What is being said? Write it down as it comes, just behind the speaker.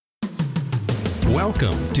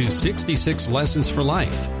Welcome to 66 Lessons for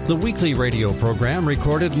Life, the weekly radio program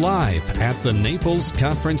recorded live at the Naples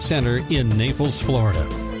Conference Center in Naples, Florida.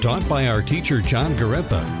 Taught by our teacher, John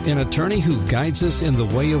Gareppa, an attorney who guides us in the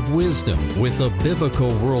way of wisdom with a biblical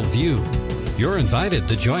worldview. You're invited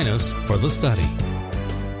to join us for the study.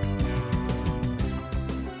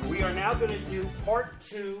 We are now going to do part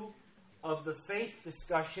 2 of the faith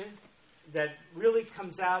discussion that really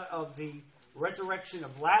comes out of the resurrection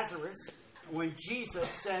of Lazarus, when Jesus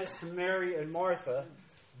says to Mary and Martha,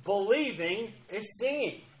 believing is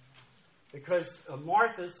seeing. Because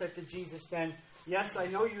Martha said to Jesus then, yes, I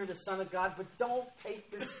know you're the Son of God, but don't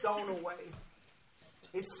take the stone away.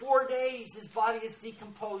 It's 4 days. His body is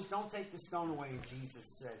decomposed. Don't take the stone away. And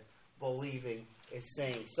Jesus said, believing is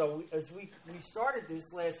seeing. So as we started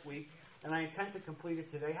this last week, and I intend to complete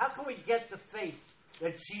it today, how can we get the faith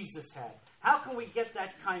that Jesus had? How can we get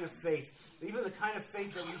that kind of faith? Even the kind of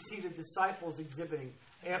faith that we see the disciples exhibiting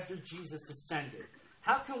after Jesus ascended.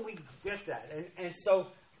 How can we get that? And so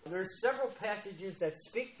there's several passages that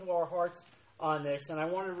speak to our hearts on this, and I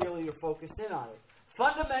want to really focus in on it.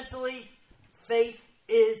 Fundamentally, faith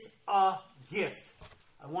is a gift.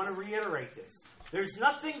 I want to reiterate this. There's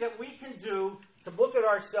nothing that we can do to look at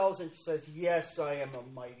ourselves and say, yes, I am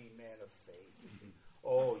a mighty man of faith.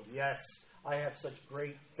 Oh, yes, I have such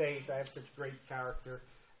great faith. I have such great character.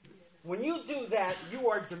 When you do that, you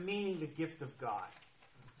are demeaning the gift of God.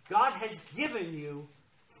 God has given you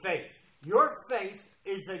faith. Your faith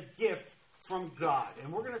is a gift from God.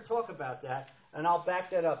 And we're going to talk about that, and I'll back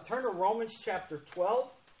that up. Turn to Romans chapter 12.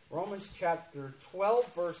 Romans chapter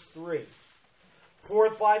 12, verse 3. For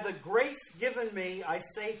by the grace given me, I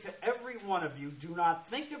say to every one of you, do not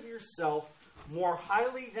think of yourself more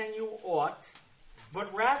highly than you ought,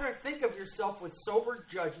 but rather think of yourself with sober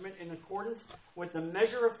judgment in accordance with the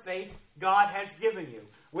measure of faith God has given you.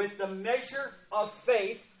 With the measure of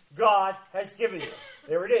faith God has given you.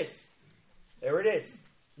 There it is. There it is.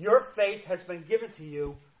 Your faith has been given to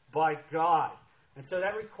you by God. And so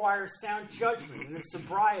that requires sound judgment and the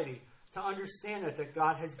sobriety to understand that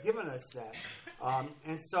God has given us that.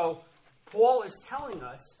 And so Paul is telling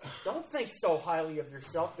us, don't think so highly of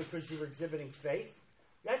yourself because you're exhibiting faith.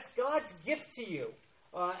 That's God's gift to you.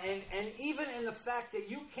 And even in the fact that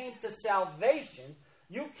you came to salvation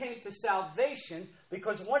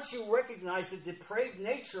because once you recognize the depraved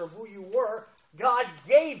nature of who you were, God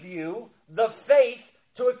gave you the faith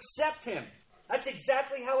to accept Him. That's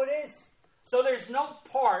exactly how it is. So there's no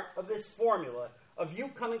part of this formula of you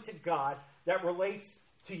coming to God that relates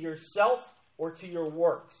to yourself or to your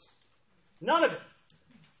works. None of it.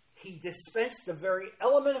 He dispensed the very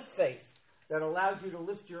element of faith that allowed you to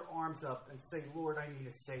lift your arms up and say, Lord, I need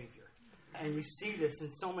a Savior. And you see this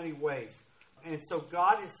in so many ways. And so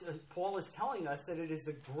Paul is telling us that it is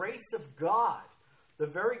the grace of God, the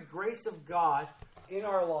very grace of God in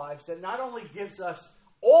our lives that not only gives us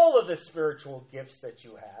all of the spiritual gifts that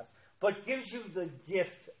you have, but gives you the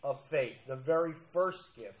gift of faith, the very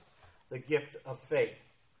first gift, the gift of faith.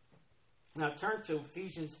 Now turn to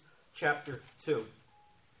Ephesians chapter 2.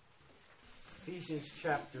 Ephesians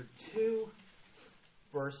chapter 2,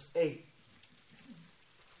 verse 8.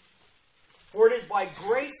 For it is by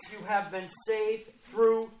grace you have been saved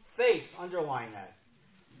through faith. Underline that.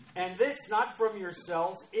 And this not from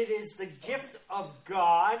yourselves. It is the gift of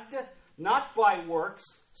God, not by works,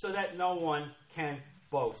 so that no one can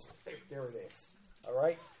boast. There it is. All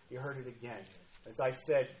right? You heard it again. As I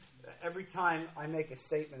said, every time I make a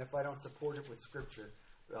statement, if I don't support it with Scripture,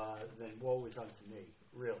 then woe is unto me,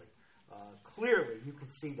 really. Clearly, you can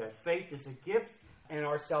see that faith is a gift, and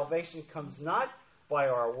our salvation comes not by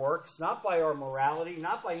our works, not by our morality,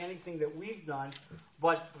 not by anything that we've done,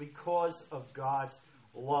 but because of God's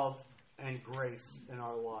love and grace in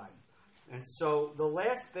our life. And so the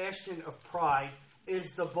last bastion of pride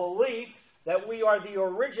is the belief that we are the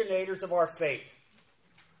originators of our faith.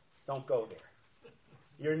 Don't go there.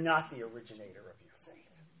 You're not the originator of your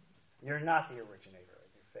faith. You're not the originator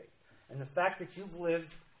of your faith. And the fact that you've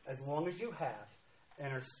lived as long as you have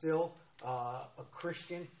and are still a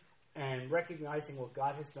Christian and recognizing what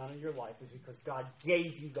God has done in your life is because God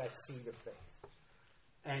gave you that seed of faith.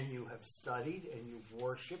 And you have studied, and you've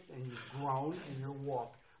worshipped, and you've grown in your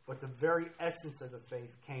walk. But the very essence of the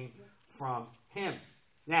faith came from Him.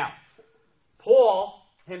 Now, Paul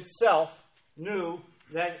himself knew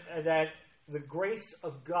that the grace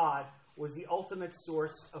of God was the ultimate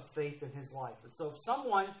source of faith in his life. And so if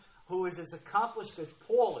someone who is as accomplished as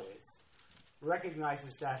Paul is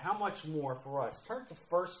recognizes that, how much more for us? Turn to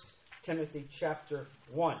 1 Timothy chapter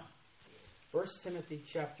 1. 1 Timothy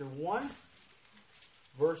chapter 1,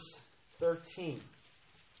 verse 13.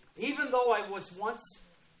 Even though I was once...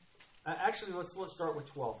 actually, let's start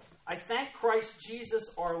with 12. I thank Christ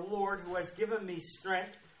Jesus our Lord, who has given me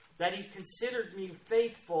strength, that he considered me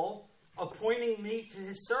faithful, appointing me to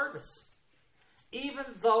his service. Even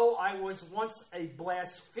though I was once a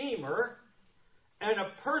blasphemer and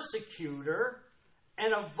a persecutor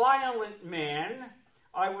and a violent man,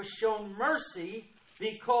 I was shown mercy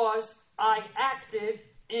because I acted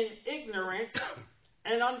in ignorance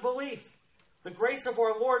and unbelief. The grace of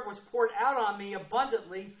our Lord was poured out on me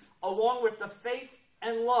abundantly, along with the faith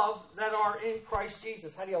and love that are in Christ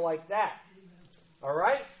Jesus. How do you like that? All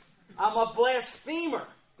right? I'm a blasphemer.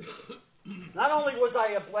 Not only was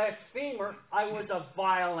I a blasphemer, I was a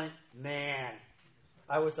violent man.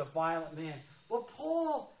 I was a violent man. Well,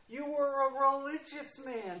 Paul, you were a religious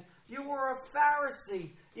man. You were a Pharisee.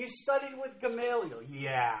 You studied with Gamaliel.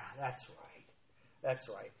 Yeah, that's right. That's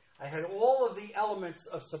right. I had all of the elements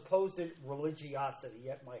of supposed religiosity,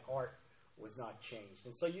 yet my heart was not changed.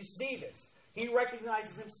 And so you see this. He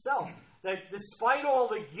recognizes himself that despite all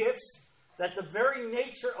the gifts, that the very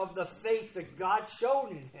nature of the faith that God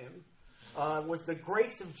showed in him was the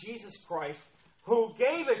grace of Jesus Christ, who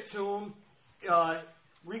gave it to him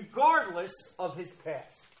regardless of his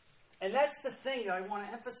past. And that's the thing that I want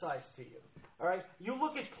to emphasize to you. All right? You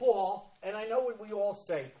look at Paul, and I know what we all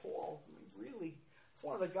say. Paul, really, it's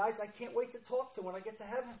one of the guys I can't wait to talk to when I get to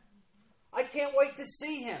heaven. I can't wait to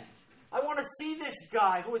see him. I want to see this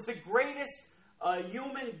guy who is the greatest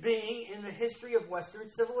human being in the history of Western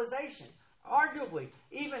civilization. Arguably,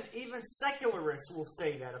 even secularists will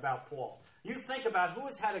say that about Paul. You think about who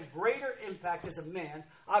has had a greater impact as a man.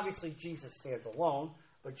 Obviously, Jesus stands alone,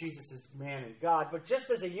 but Jesus is man and God. But just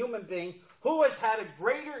as a human being, who has had a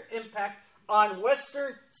greater impact on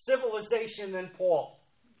Western civilization than Paul?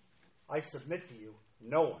 I submit to you,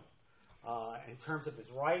 no one. In terms of his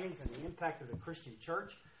writings and the impact of the Christian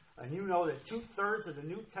church, and you know that 2/3 of the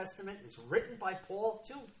New Testament is written by Paul,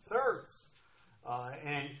 2/3.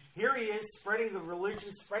 And here he is spreading the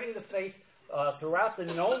religion, spreading the faith throughout the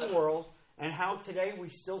known world, and how today we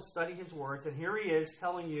still study his words. And here he is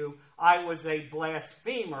telling you, I was a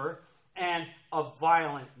blasphemer and a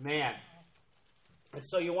violent man. And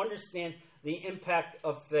so you understand the impact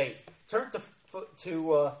of faith. Turn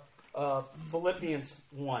to Philippians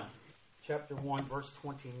 1, chapter 1, verse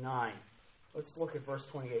 29. Let's look at verse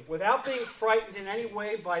 28. Without being frightened in any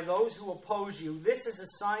way by those who oppose you, this is a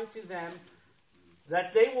sign to them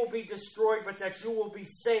that they will be destroyed, but that you will be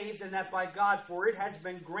saved, and that by God, for it has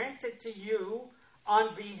been granted to you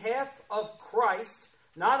on behalf of Christ,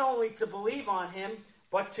 not only to believe on him,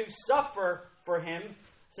 but to suffer for him,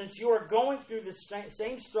 since you are going through the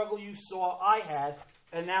same struggle you saw I had,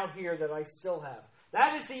 and now hear that I still have.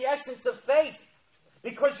 That is the essence of faith,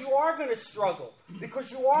 because you are going to struggle, because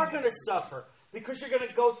you are going to suffer, because you're going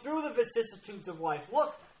to go through the vicissitudes of life.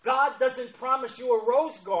 Look, God doesn't promise you a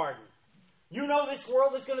rose garden. You know this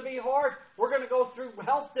world is going to be hard. We're going to go through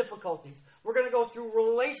health difficulties. We're going to go through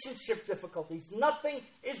relationship difficulties. Nothing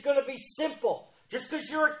is going to be simple. Just because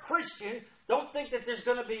you're a Christian, don't think that there's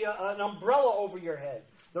going to be an umbrella over your head.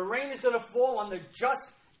 The rain is going to fall on the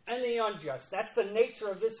just and the unjust. That's the nature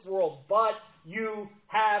of this world. But you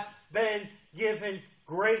have been given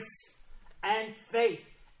grace and faith.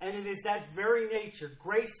 And it is that very nature,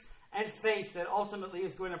 grace and faith, that ultimately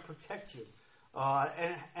is going to protect you.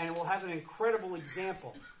 And will have an incredible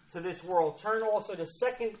example to this world. Turn also to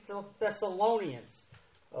 2 Thessalonians,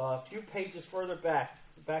 a few pages further back,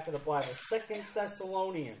 the back of the Bible. 2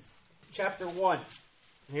 Thessalonians, chapter 1. And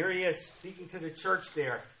here he is, speaking to the church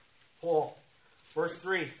there, Paul. Verse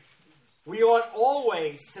 3. We ought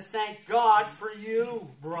always to thank God for you,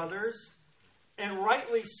 brothers, and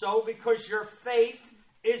rightly so, because your faith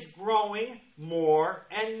is growing more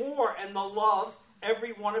and more, and the love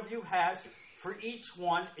every one of you has for each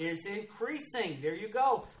one is increasing. There you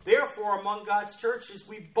go. Therefore, among God's churches,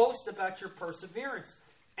 we boast about your perseverance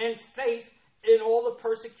and faith in all the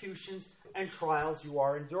persecutions and trials you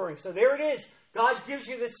are enduring. So there it is. God gives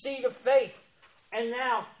you the seed of faith. And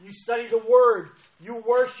now you study the Word, you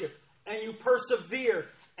worship, and you persevere.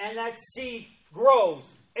 And that seed grows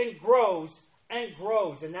and grows and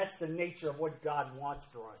grows. And that's the nature of what God wants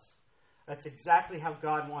for us. That's exactly how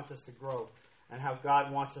God wants us to grow, and how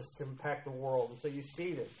God wants us to impact the world. And so you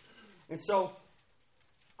see this. And so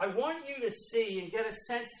I want you to see and get a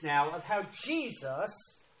sense now of how Jesus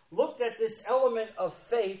looked at this element of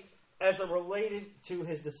faith as it related to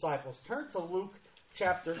his disciples. Turn to Luke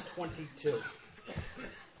chapter 22.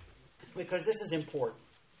 Because this is important.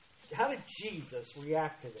 How did Jesus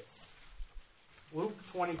react to this? Luke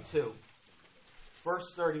 22,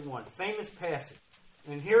 verse 31. Famous passage.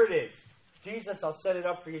 And here it is. Jesus, I'll set it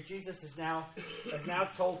up for you. Jesus has now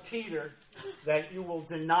told Peter that you will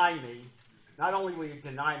deny me. Not only will you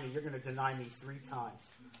deny me, you're going to deny me 3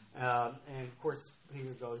 times. And of course,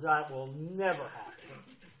 Peter goes, that will never happen.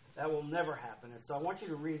 That will never happen. And so I want you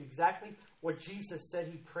to read exactly what Jesus said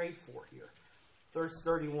he prayed for here. Verse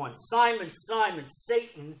 31. Simon, Simon,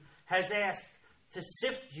 Satan has asked to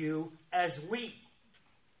sift you as wheat.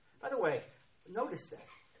 By the way, notice that.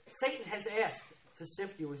 Satan has asked to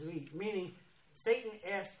sift you as wheat, meaning Satan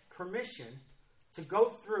asked permission to go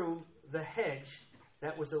through the hedge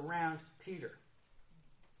that was around Peter.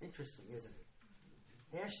 Interesting, isn't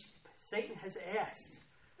it? Satan has asked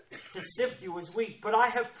to sift you as wheat, but I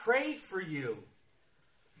have prayed for you,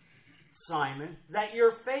 Simon, that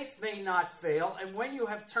your faith may not fail, and when you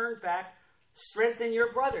have turned back, strengthen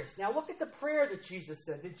your brothers. Now look at the prayer that Jesus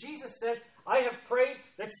said. That Jesus said, I have prayed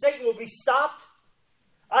that Satan will be stopped.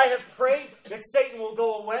 I have prayed that Satan will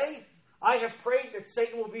go away. I have prayed that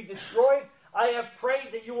Satan will be destroyed. I have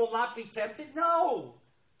prayed that you will not be tempted. No.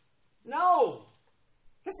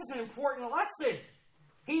 This is an important lesson.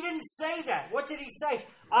 He didn't say that. What did he say?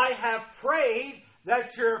 I have prayed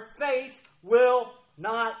that your faith will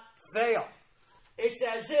not fail. It's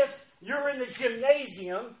as if you're in the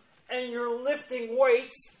gymnasium and you're lifting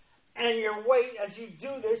weights, and your weight, as you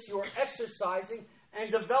do this, you're exercising and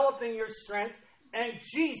developing your strength. And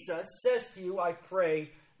Jesus says to you, I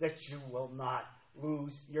pray that you will not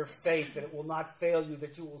lose your faith, that it will not fail you,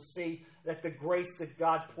 that you will see that the grace that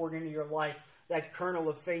God poured into your life, that kernel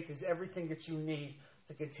of faith, is everything that you need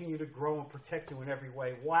to continue to grow and protect you in every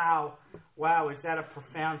way. Wow, is that a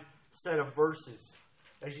profound set of verses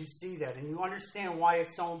as you see that. And you understand why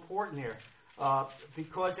it's so important here.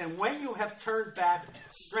 Because, and when you have turned back,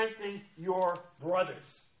 strengthen your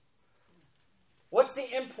brothers. What's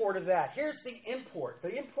the import of that? Here's the import.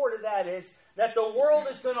 The import of that is that the world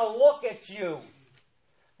is going to look at you.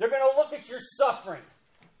 They're going to look at your suffering.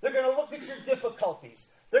 They're going to look at your difficulties.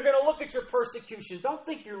 They're going to look at your persecution. Don't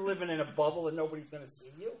think you're living in a bubble and nobody's going to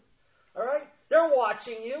see you. All right? They're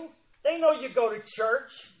watching you. They know you go to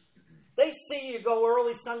church. They see you go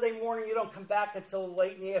early Sunday morning. You don't come back until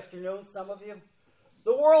late in the afternoon, some of you.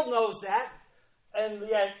 The world knows that. And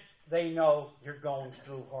yet they know you're going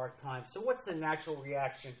through hard times. So what's the natural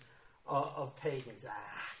reaction of pagans?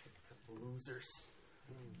 Losers.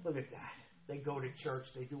 Look at that. They go to church,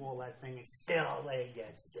 they do all that thing, and still they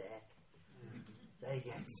get sick. They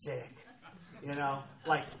get sick. You know,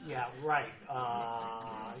 like, yeah, right.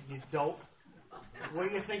 You dope. What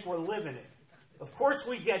do you think we're living in? Of course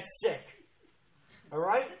we get sick. All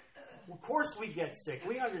right? Of course we get sick.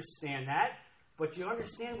 We understand that. But you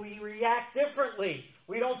understand we react differently.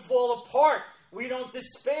 We don't fall apart. We don't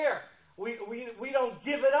despair. We don't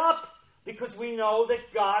give it up because we know that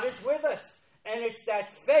God is with us. And it's that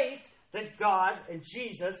faith that God and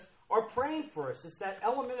Jesus are praying for us. It's that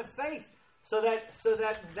element of faith. So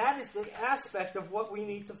that is the aspect of what we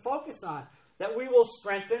need to focus on. That we will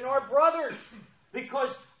strengthen our brothers.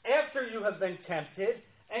 Because after you have been tempted,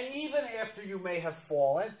 and even after you may have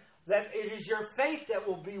fallen, that it is your faith that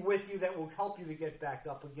will be with you, that will help you to get back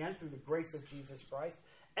up again through the grace of Jesus Christ.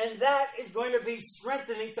 And that is going to be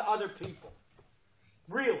strengthening to other people.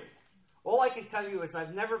 Really. All I can tell you is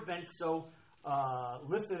I've never been so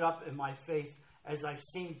lifted up in my faith as I've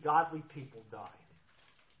seen godly people die.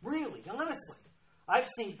 Really, honestly. I've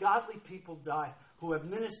seen godly people die who have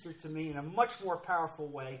ministered to me in a much more powerful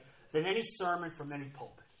way than any sermon from any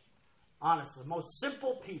pulpit. Honestly, most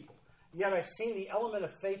simple people. Yet I've seen the element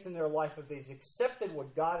of faith in their life if they've accepted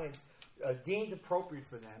what God has deemed appropriate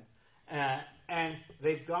for them. And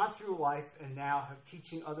they've gone through life and now are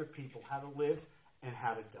teaching other people how to live and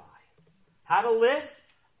how to die. How to live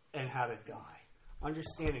and how to die.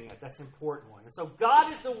 Understanding that. That's an important one. And so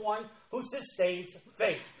God is the one who sustains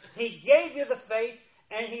faith. He gave you the faith,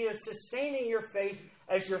 and He is sustaining your faith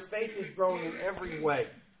as your faith is growing in every way.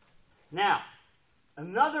 Now,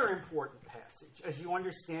 another important passage, as you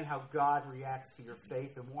understand how God reacts to your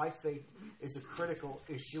faith and why faith is a critical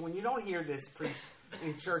issue. And you don't hear this preached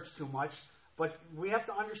in church too much, but we have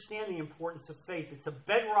to understand the importance of faith. It's a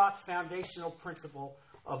bedrock foundational principle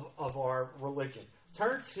of our religion.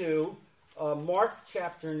 Turn to Mark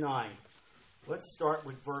chapter 9. Let's start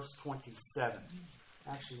with verse 27.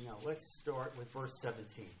 Actually, no, let's start with verse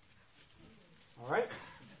 17. All right?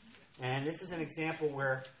 And this is an example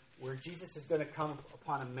where Jesus is going to come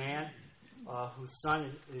upon a man whose son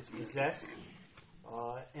is possessed,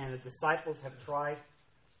 and the disciples have tried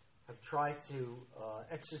to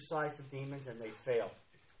exorcise the demons, and they failed.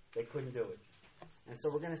 They couldn't do it. And so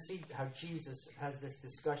we're going to see how Jesus has this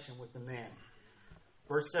discussion with the man.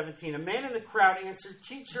 Verse 17, a man in the crowd answered,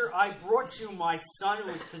 Teacher, I brought you my son who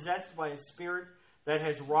is possessed by a spirit that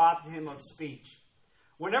has robbed him of speech.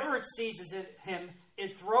 Whenever it seizes him,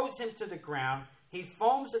 it throws him to the ground. He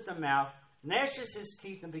foams at the mouth, gnashes his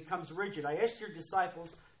teeth, and becomes rigid. I asked your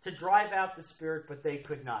disciples to drive out the spirit, but they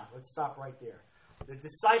could not. Let's stop right there. The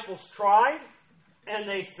disciples tried, and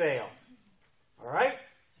they failed. All right?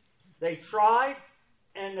 They tried,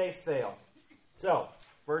 and they failed. So,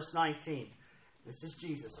 verse 19. This is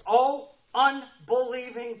Jesus. Oh,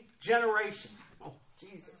 unbelieving generation. Oh,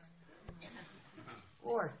 Jesus.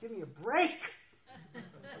 Lord, give me a break.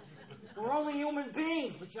 We're only human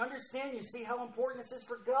beings, but you understand, you see how important this is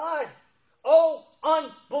for God. Oh,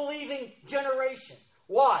 unbelieving generation.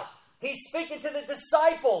 Why? He's speaking to the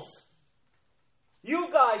disciples.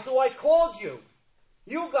 You guys who I called you.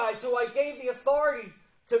 You guys who I gave the authority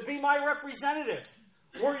to be my representative.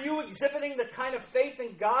 Were you exhibiting the kind of faith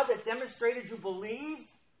in God that demonstrated you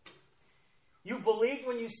believed? You believed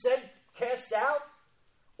when you said cast out?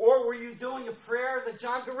 Or were you doing a prayer that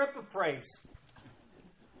John Garippa prays?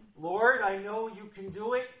 Lord, I know you can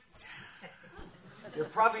do it. You're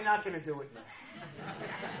probably not going to do it now.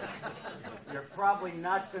 You're probably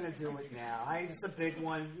not going to do it now. It's a big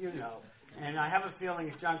one, you know. And I have a feeling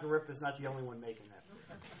that John Garippa is not the only one making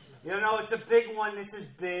that. You know, it's a big one. This is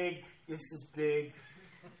big. This is big.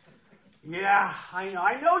 Yeah, I know.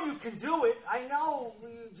 I know you can do it. I know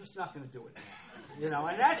you're just not going to do it now. You know,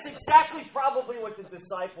 and that's exactly probably what the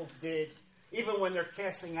disciples did, even when they're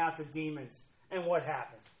casting out the demons. And what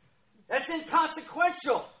happens? That's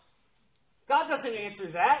inconsequential. God doesn't answer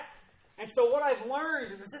that. And so what I've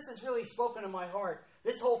learned, because this has really spoken to my heart,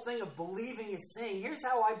 this whole thing of believing is seeing. Here's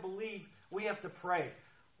how I believe we have to pray.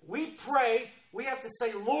 We pray, we have to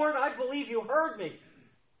say, Lord, I believe you heard me.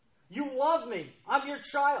 You love me. I'm your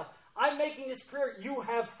child. I'm making this prayer. You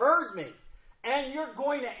have heard me. And you're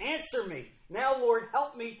going to answer me. Now, Lord,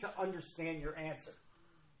 help me to understand your answer.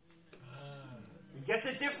 You get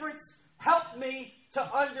the difference? Help me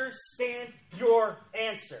to understand your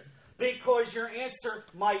answer. Because your answer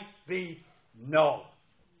might be no.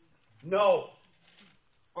 No.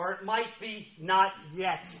 Or it might be not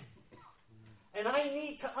yet. And I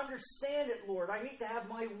need to understand it, Lord. I need to have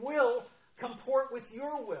my will comport with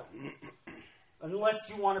your will. Unless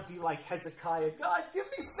you want to be like Hezekiah. God, give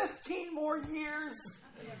me 15 more years.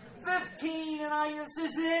 15 and this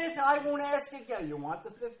is it. I won't ask again. You want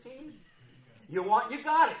the 15? You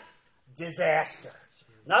got it. Disaster.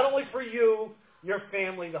 Not only for you, your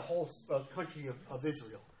family, the whole country of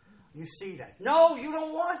Israel. You see that. No, you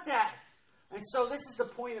don't want that. And so this is the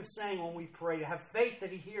point of saying when we pray, to have faith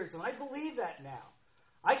that he hears. And I believe that now.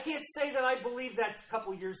 I can't say that I believed that a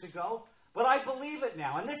couple years ago, but I believe it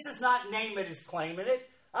now. And this is not name it as claiming it.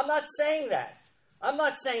 I'm not saying that. I'm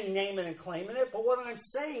not saying name it and claiming it, but what I'm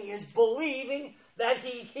saying is believing that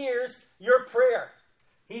he hears your prayer.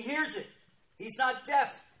 He hears it. He's not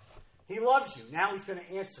deaf. He loves you. Now he's going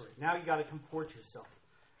to answer it. Now you got to comport yourself.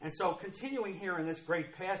 And so continuing here in this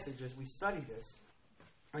great passage as we study this.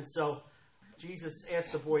 And so Jesus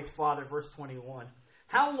asked the boy's father, verse 21,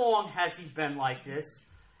 how long has he been like this?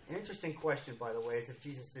 An interesting question, by the way, as if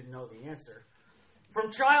Jesus didn't know the answer.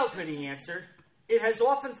 From childhood, he answered, it has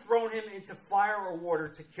often thrown him into fire or water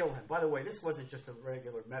to kill him. By the way, this wasn't just a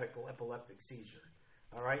regular medical epileptic seizure.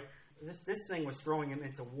 All right? This thing was throwing him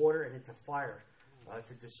into water and into fire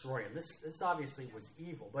to destroy him. This obviously was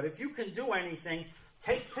evil. But if you can do anything,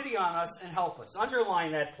 take pity on us and help us.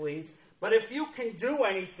 Underline that, please. But if you can do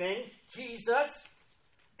anything, Jesus,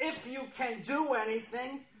 if you can do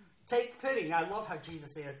anything, take pity. Now, I love how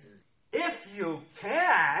Jesus answers. If you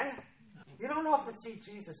can. You don't often see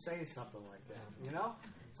Jesus say something like that, you know?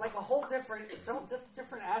 It's like a whole different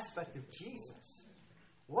aspect of Jesus.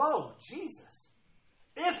 Whoa, Jesus.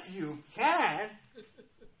 If you can.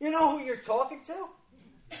 You know who you're talking to?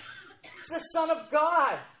 It's the Son of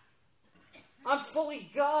God. I'm fully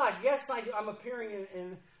God. Yes, I'm appearing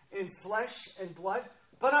in flesh and blood,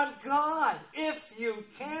 but I'm God. If you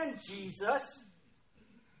can, Jesus.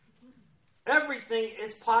 Everything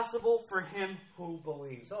is possible for him who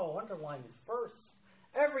believes. Oh, underline this verse.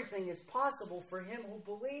 Everything is possible for him who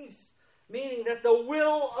believes. Meaning that the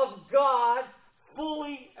will of God,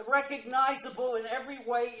 fully recognizable in every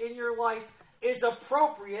way in your life, is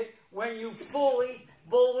appropriate when you fully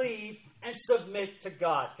believe and submit to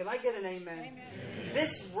God. Can I get an amen? Amen.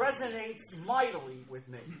 This resonates mightily with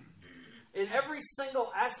me. In every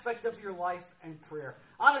single aspect of your life and prayer.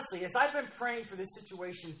 Honestly, as I've been praying for this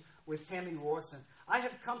situation with Tammy Rawson, I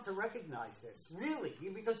have come to recognize this, really,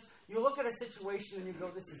 because you look at a situation and you go,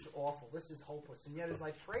 this is awful, this is hopeless. And yet as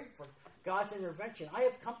I prayed for God's intervention, I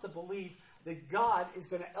have come to believe that God is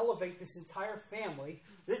going to elevate this entire family.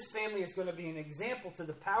 This family is going to be an example to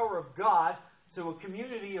the power of God to a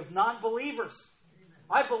community of non-believers.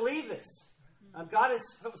 I believe this. God has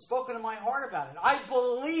spoken to my heart about it. I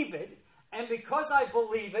believe it, and because I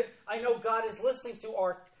believe it, I know God is listening to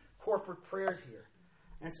our corporate prayers here.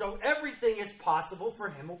 And so everything is possible for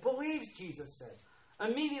him who believes, Jesus said.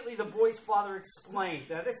 Immediately the boy's father explained,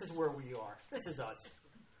 now this is where we are. This is us.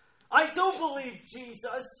 I do believe,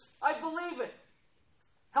 Jesus. I believe it.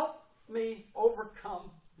 Help me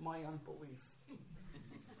overcome my unbelief.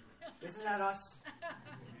 Isn't that us?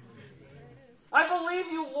 I believe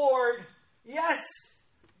you, Lord. Yes,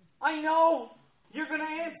 I know you're going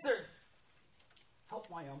to answer.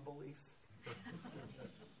 Help my unbelief.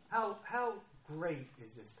 How great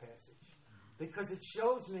is this passage? Because it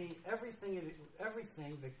shows me everything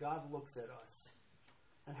that God looks at us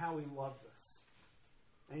and how he loves us.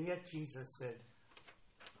 And yet Jesus said,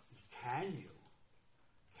 can you?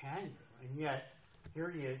 Can you? And yet, here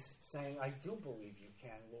he is saying, I do believe you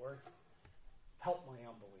can, Lord. Help my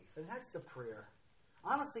unbelief. And that's the prayer.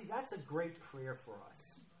 Honestly, that's a great prayer for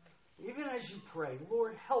us. Even as you pray,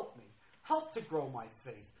 Lord, help me. Help to grow my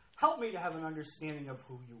faith. Help me to have an understanding of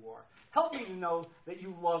who you are. Help me to know that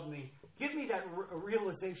you love me. Give me that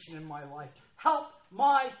realization in my life. Help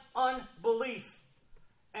my unbelief.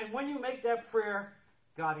 And when you make that prayer,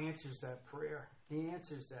 God answers that prayer. He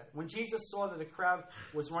answers that. When Jesus saw that a crowd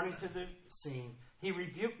was running to the scene, he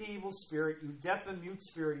rebuked the evil spirit. You deaf and mute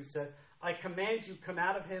spirit, he said, I command you, come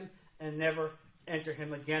out of him and never enter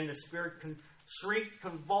him again. The spirit shrieked,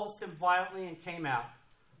 convulsed him violently, and came out.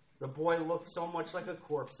 The boy looked so much like a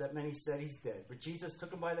corpse that many said he's dead. But Jesus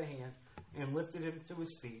took him by the hand and lifted him to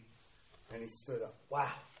his feet, and he stood up.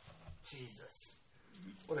 Wow, Jesus.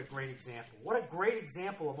 What a great example. What a great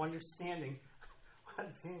example of understanding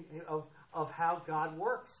of how God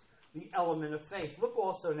works, the element of faith. Look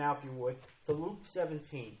also now, if you would, to Luke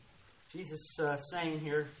 17. Jesus saying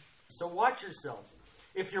here, so watch yourselves.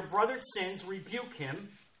 If your brother sins, rebuke him,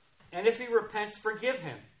 and if he repents, forgive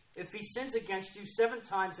him. If he sins against you 7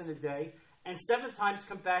 times in a day, and 7 times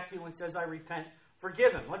come back to you and says, I repent,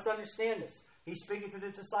 forgive him. Let's understand this. He's speaking to the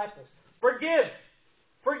disciples. Forgive.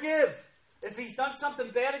 Forgive. If he's done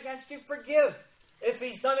something bad against you, forgive. If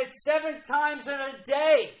he's done it 7 times in a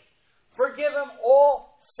day, forgive him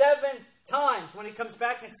all 7 times. When he comes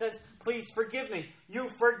back and says, please forgive me, you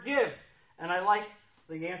forgive. And I like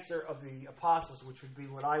the answer of the apostles, which would be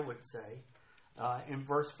what I would say. In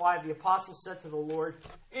verse 5, the apostles said to the Lord,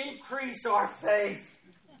 increase our faith.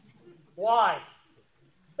 Why?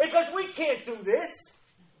 Because we can't do this.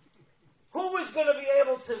 Who is going to be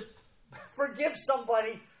able to forgive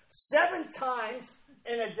somebody 7 times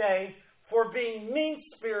in a day for being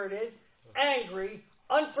mean-spirited, angry,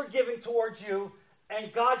 unforgiving towards you,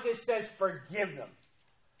 and God just says, forgive them?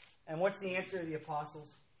 And what's the answer of the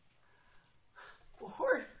apostles?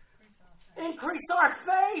 Lord, increase our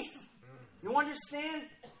faith. You understand?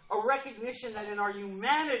 A recognition that in our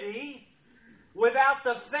humanity, without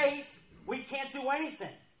the faith, we can't do anything.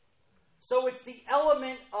 So it's the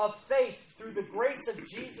element of faith through the grace of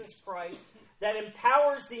Jesus Christ that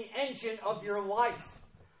empowers the engine of your life.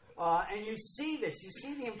 And you see this. You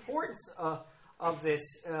see the importance of this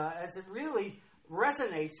as it really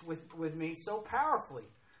resonates with me so powerfully.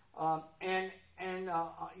 And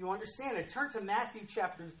you understand it. Turn to Matthew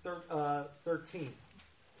chapter 13.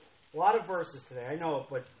 A lot of verses today, I know,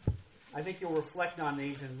 but I think you'll reflect on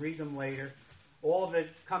these and read them later. All of it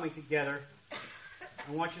coming together.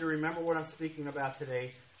 I want you to remember what I'm speaking about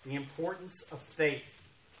today, the importance of faith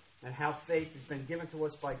and how faith has been given to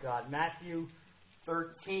us by God. Matthew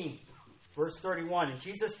 13, verse 31. And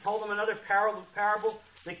Jesus told them another parable.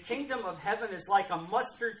 The kingdom of heaven is like a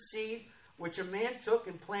mustard seed, which a man took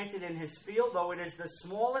and planted in his field, though it is the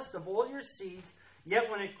smallest of all your seeds.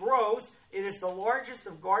 Yet when it grows, it is the largest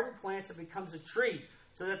of garden plants and becomes a tree,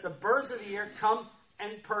 so that the birds of the air come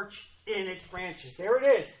and perch in its branches. There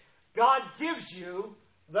it is. God gives you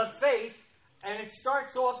the faith, and it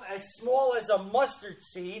starts off as small as a mustard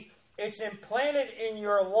seed. It's implanted in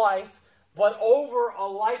your life, but over a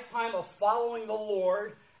lifetime of following the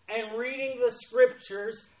Lord and reading the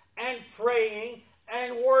Scriptures and praying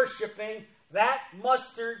and worshiping, that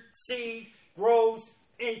mustard seed grows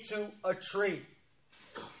into a tree.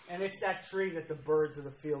 And it's that tree that the birds of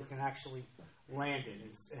the field can actually land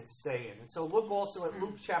in and stay in. And so look also at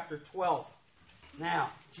Luke chapter 12. Now,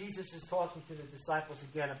 Jesus is talking to the disciples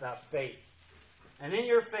again about faith. And in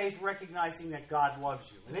your faith, recognizing that God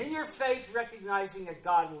loves you. And in your faith, recognizing that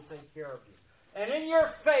God will take care of you. And in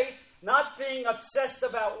your faith, not being obsessed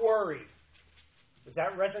about worry. Is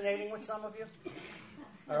that resonating with some of you?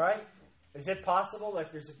 All right? Is it possible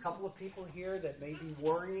that there's a couple of people here that may be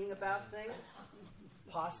worrying about things?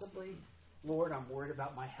 Possibly. Lord, I'm worried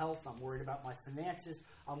about my health. I'm worried about my finances.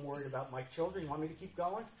 I'm worried about my children. You want me to keep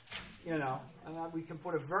going? You know, we can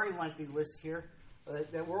put a very lengthy list here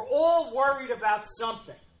that we're all worried about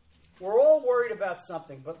something. We're all worried about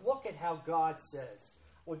something. But look at how God says.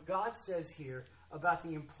 What God says here about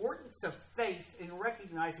the importance of faith in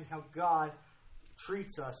recognizing how God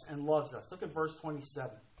treats us and loves us. Look at verse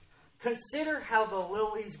 27. Consider how the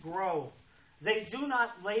lilies grow. They do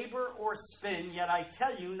not labor or spin, yet I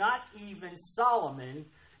tell you, not even Solomon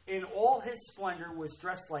in all his splendor was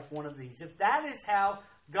dressed like one of these. If that is how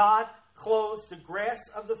God clothes the grass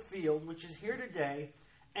of the field, which is here today,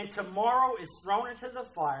 and tomorrow is thrown into the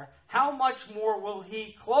fire, how much more will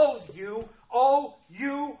he clothe you, O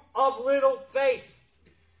you of little faith?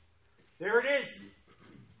 There it is.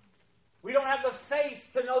 We don't have the faith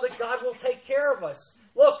to know that God will take care of us.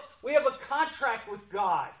 Look, we have a contract with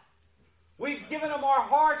God. We've given him our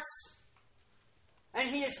hearts, and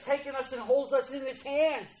he has taken us and holds us in his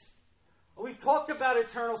hands. We've talked about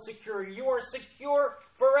eternal security. You are secure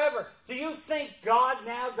forever. Do you think God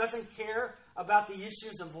now doesn't care about the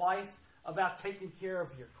issues of life, about taking care of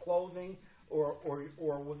your clothing or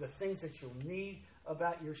the things that you'll need,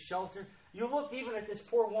 about your shelter? You look even at this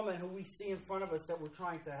poor woman who we see in front of us that we're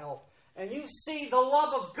trying to help, and you see the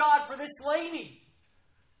love of God for this lady.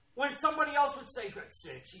 When somebody else would say, that's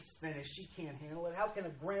it, she's finished, she can't handle it. How can a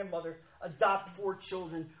grandmother adopt 4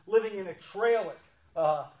 children living in a trailer?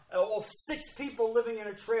 Or 6 people living in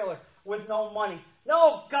a trailer with no money?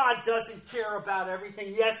 No, God doesn't care about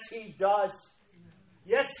everything. Yes, he does.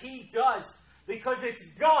 Yes, he does. Because it's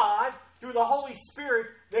God, through the Holy Spirit,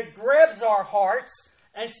 that grabs our hearts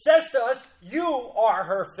and says to us, you are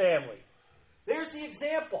her family. There's the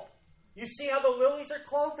example. You see how the lilies are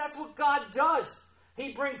clothed? That's what God does.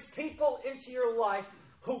 He brings people into your life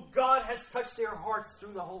who God has touched their hearts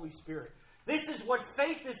through the Holy Spirit. This is what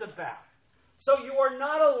faith is about. So you are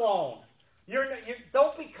not alone. You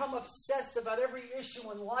don't become obsessed about every issue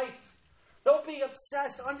in life. Don't be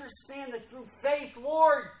obsessed. Understand that through faith,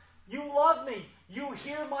 Lord, you love me. You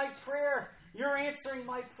hear my prayer. You're answering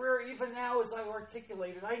my prayer even now as I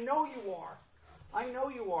articulate it. I know you are. I know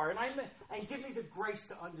you are. And give me the grace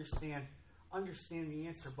to understand the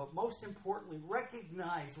answer, but most importantly,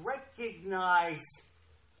 recognize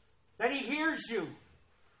that he hears you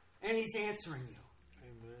and he's answering you.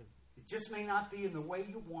 Amen. It just may not be in the way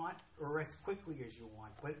you want or as quickly as you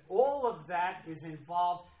want, but all of that is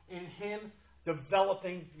involved in him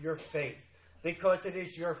developing your faith, because it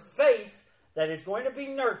is your faith that is going to be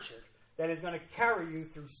nurtured, that is going to carry you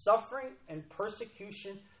through suffering and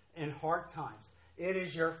persecution and hard times. It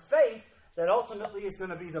is your faith that ultimately is going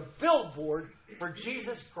to be the billboard for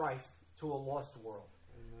Jesus Christ to a lost world.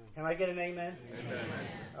 Amen. Can I get an amen? Amen?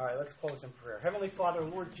 All right, let's close in prayer. Heavenly Father,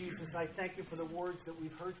 Lord Jesus, I thank you for the words that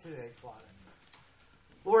we've heard today, Father.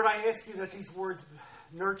 Lord, I ask you that these words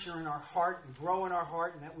nurture in our heart and grow in our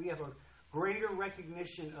heart, and that we have a greater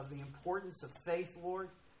recognition of the importance of faith, Lord.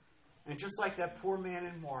 And just like that poor man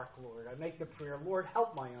in Mark, Lord, I make the prayer, Lord,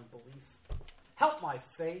 help my unbelief. Help my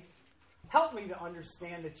faith. Help me to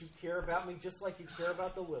understand that you care about me just like you care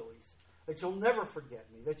about the lilies. That you'll never forget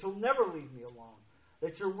me. That you'll never leave me alone.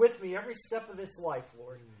 That you're with me every step of this life,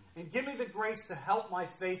 Lord. And give me the grace to help my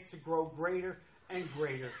faith to grow greater and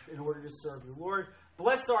greater in order to serve you. Lord,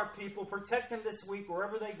 bless our people. Protect them this week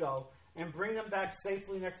wherever they go. And bring them back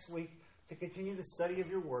safely next week to continue the study of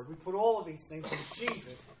your word. We put all of these things in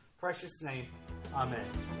Jesus' precious name. Amen.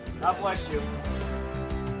 God bless you.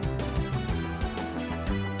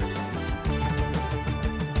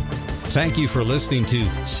 Thank you for listening to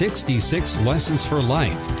 66 Lessons for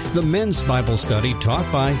Life, the men's Bible study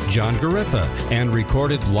taught by John Garippa and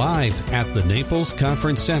recorded live at the Naples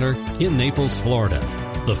Conference Center in Naples, Florida.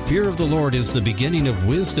 The fear of the Lord is the beginning of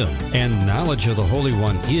wisdom, and knowledge of the Holy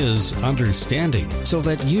One is understanding, so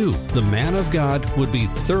that you, the man of God, would be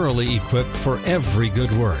thoroughly equipped for every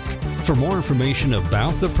good work. For more information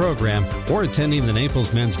about the program or attending the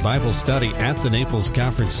Naples Men's Bible Study at the Naples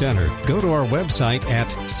Conference Center, go to our website at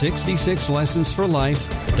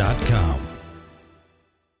 66lessonsforlife.com.